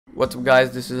What's up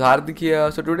guys, this is Hardik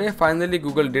here. So today finally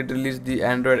Google did release the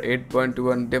Android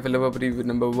 8.1 developer preview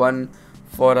number 1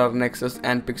 for our Nexus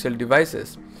and Pixel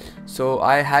devices. So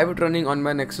I have it running on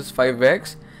my Nexus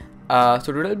 5X.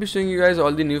 So today I'll be showing you guys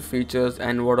all the new features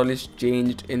and what all is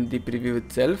changed in the preview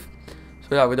itself.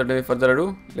 So yeah, without any further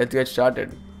ado, let's get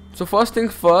started. So first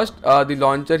things first, the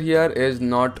launcher here is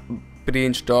not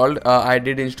pre-installed. I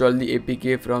did install the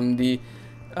APK from the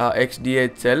XDA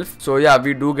itself. So yeah,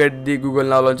 we do get the Google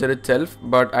Now launcher itself,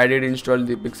 but I did install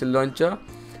the Pixel launcher.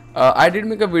 I did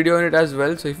make a video on it as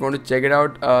well, so if you want to check it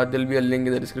out, there'll be a link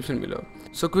in the description below.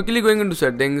 So quickly going into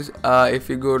settings, if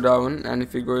you go down and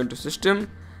if you go into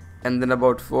system and then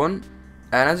about phone,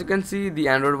 and as you can see the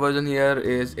Android version here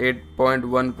is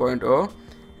 8.1.0,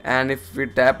 and if we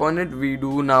tap on it, we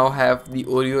do now have the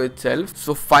Oreo itself.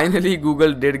 So finally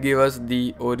Google did give us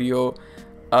the Oreo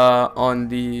on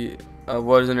the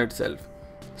version itself.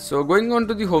 So going on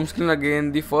to the home screen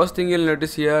again, the first thing you'll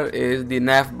notice here is the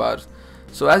nav bars.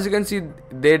 So as you can see,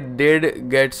 they did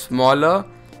get smaller,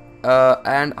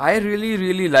 and I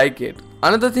really like it.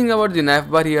 Another thing about the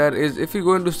nav bar here is if you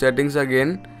go into settings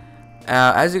again,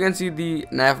 as you can see the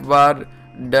nav bar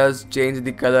does change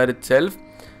the color itself.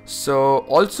 So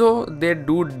also they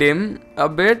do dim a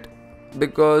bit,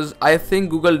 because I think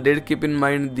Google did keep in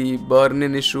mind the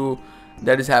burn-in issue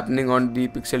that is happening on the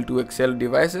Pixel 2 XL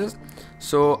devices.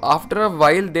 So after a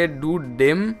while they do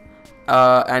dim,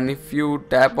 and if you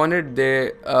tap on it,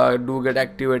 they do get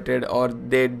activated, or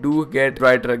they do get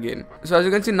brighter again. So as you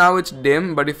can see now it's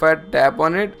dim, but if I tap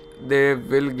on it, they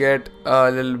will get a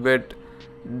little bit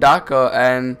darker,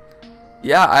 and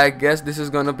yeah, I guess this is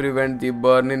gonna prevent the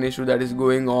burn-in issue that is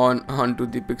going on onto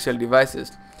the Pixel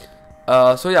devices.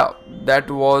 So yeah, that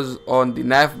was on the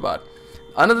nav bar.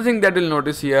 Another thing that you'll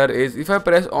notice here is if I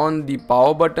press on the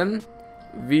power button,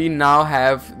 we now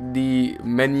have the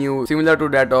menu similar to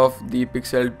that of the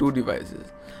Pixel 2 devices.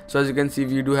 So as you can see,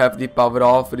 we do have the power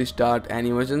off, restart and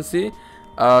emergency.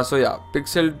 So yeah,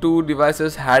 Pixel 2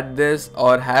 devices had this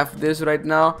or have this right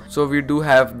now, so we do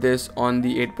have this on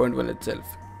the 8.1 itself.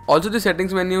 Also the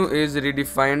settings menu is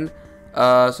redefined.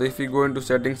 So if we go into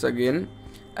settings again,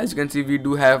 as you can see, we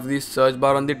do have the search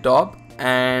bar on the top,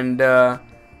 and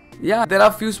yeah, there are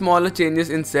a few smaller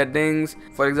changes in settings.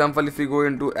 For example, if we go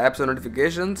into apps and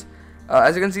notifications,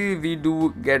 as you can see, we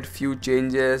do get few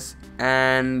changes,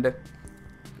 and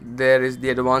there is the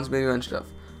advanced menu and stuff.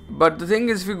 But the thing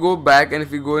is, if we go back and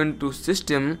if we go into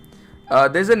system,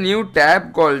 there's a new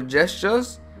tab called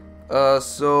gestures.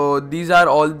 So these are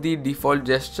all the default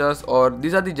gestures, or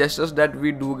these are the gestures that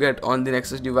we do get on the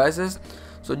Nexus devices.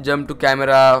 So jump to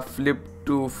camera, flip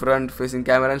to front facing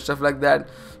camera and stuff like that.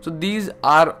 So these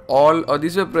are all, or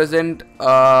these were present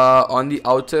on the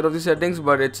outside of the settings,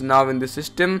 but it's now in the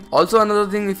system. Also another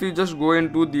thing, if you just go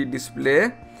into the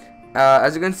display,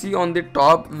 as you can see on the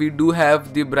top, we do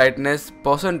have the brightness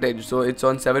percentage. So it's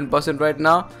on 7% right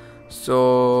now.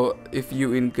 So if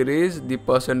you increase, the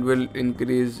percent will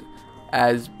increase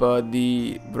as per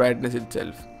the brightness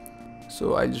itself.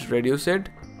 So I'll just reduce it,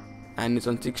 and it's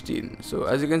on 16. So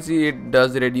as you can see, it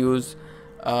does reduce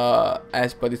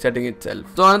as per the setting itself.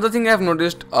 So another thing I have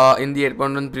noticed in the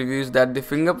 8.1 preview is that the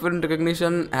fingerprint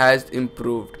recognition has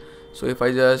improved. So if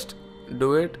I just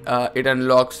do it, it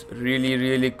unlocks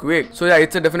really quick. So yeah,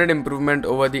 it's a definite improvement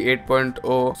over the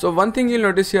 8.0. So one thing you'll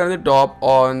notice here on the top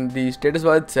on the status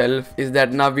bar itself is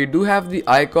that now we do have the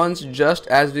icons just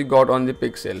as we got on the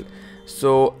Pixel.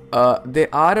 So they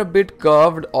are a bit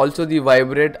curved. Also the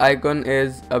vibrate icon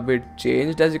is a bit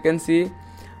changed, as you can see,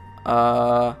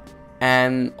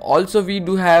 and also we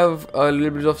do have a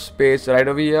little bit of space right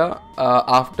over here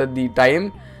after the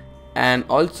time and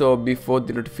also before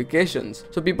the notifications.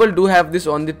 So people do have this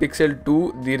on the Pixel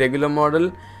 2, the regular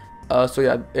model. So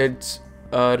yeah, it's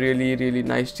a really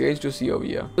nice change to see over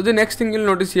here. So the next thing you'll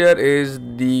notice here is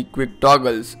the quick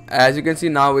toggles. As you can see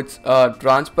now, it's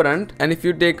transparent, and if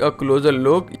you take a closer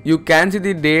look, you can see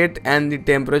the date and the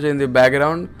temperature in the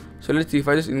background. So let's see if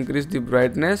I just increase the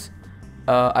brightness.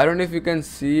 I don't know if you can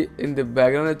see in the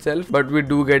background itself, but we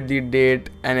do get the date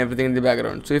and everything in the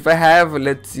background. So if I have,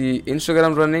 let's see,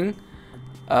 Instagram running,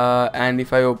 and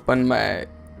if I open my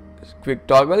quick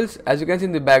toggles, as you can see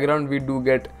in the background, we do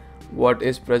get what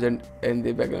is present in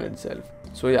the background itself.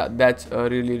 So yeah, that's a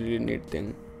really neat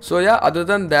thing. So yeah, other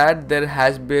than that, there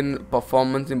has been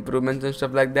performance improvements and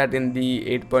stuff like that in the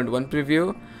 8.1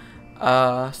 preview.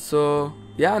 So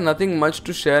yeah, nothing much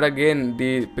to share. Again,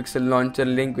 the Pixel launcher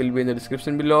link will be in the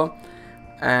description below,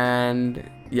 and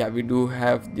yeah, we do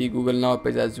have the Google Now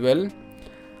page as well.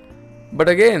 But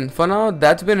again, for now,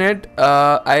 that's been it.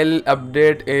 I'll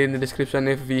update in the description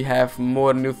if we have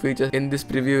more new features in this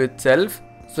preview itself.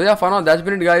 So yeah, for now that's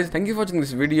been it guys. Thank you for watching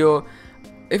this video.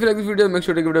 If you like this video, make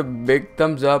sure to give it a big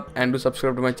thumbs up and do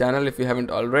subscribe to my channel if you haven't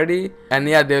already. And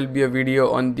yeah, there will be a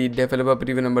video on the developer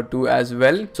preview number 2 as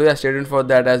well. So yeah, stay tuned for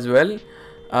that as well.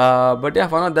 But yeah,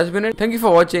 for now that's been it. Thank you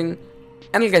for watching,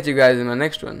 and I'll catch you guys in my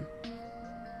next one.